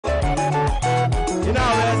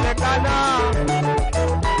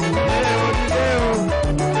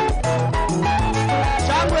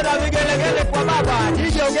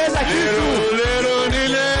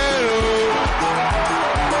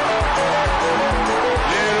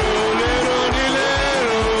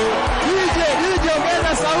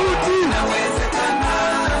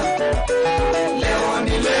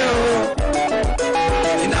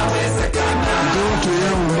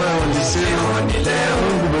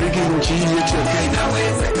nchi hii yetu ya Kenya.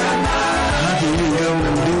 Haki hii ngao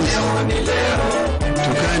na mlinzi.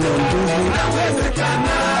 Tukae na undugu,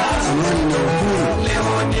 amani na uhuru.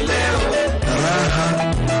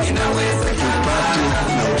 Raha tupate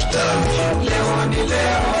na ustawi.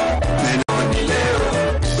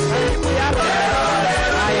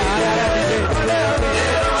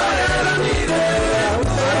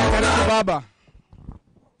 Baba.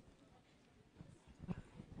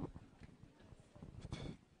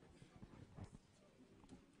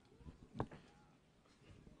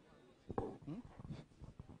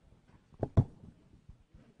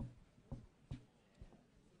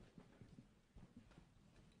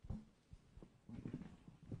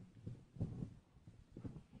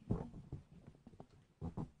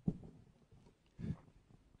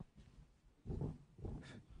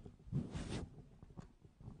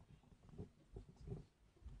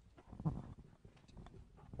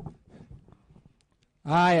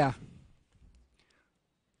 Haya.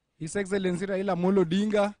 His Excellency Raila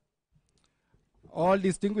Odinga, all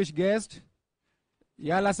distinguished guests,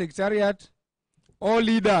 Yala Secretariat, all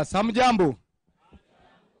leaders, hamjambo.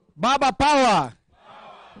 Baba power.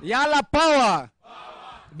 Yala power.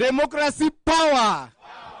 Democracy power.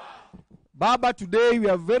 Baba, today we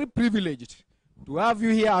are very privileged to have you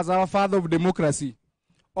here as our father of democracy.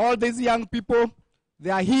 All these young people, they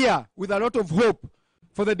are here with a lot of hope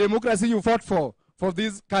for the democracy you fought for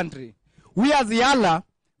this country. We as Yala,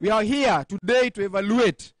 we are here today to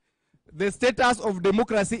evaluate the status of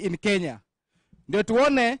democracy in Kenya. Ndio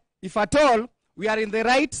tuone, if at all, we are in the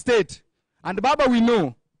right state. And Baba, we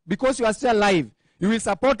know, because you are still alive, you will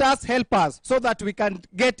support us, help us, so that we can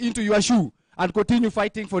get into your shoe and continue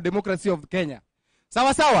fighting for democracy of Kenya.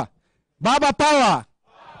 Sawa sawa? Baba power.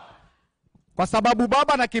 Kwa sababu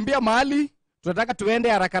Baba nakimbia mahali, tunataka tuende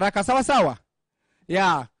haraka haraka. Sawa sawa?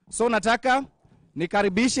 Yeah. So nataka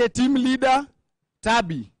nikaribishe team leader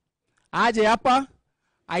Tabi aje hapa,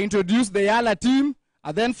 I introduce the Yala team,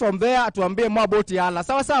 and then from there atuambie more about Yala.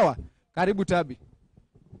 Sawa sawa? Karibu Tabi.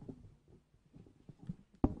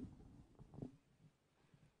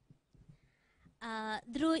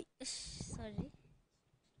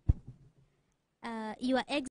 Your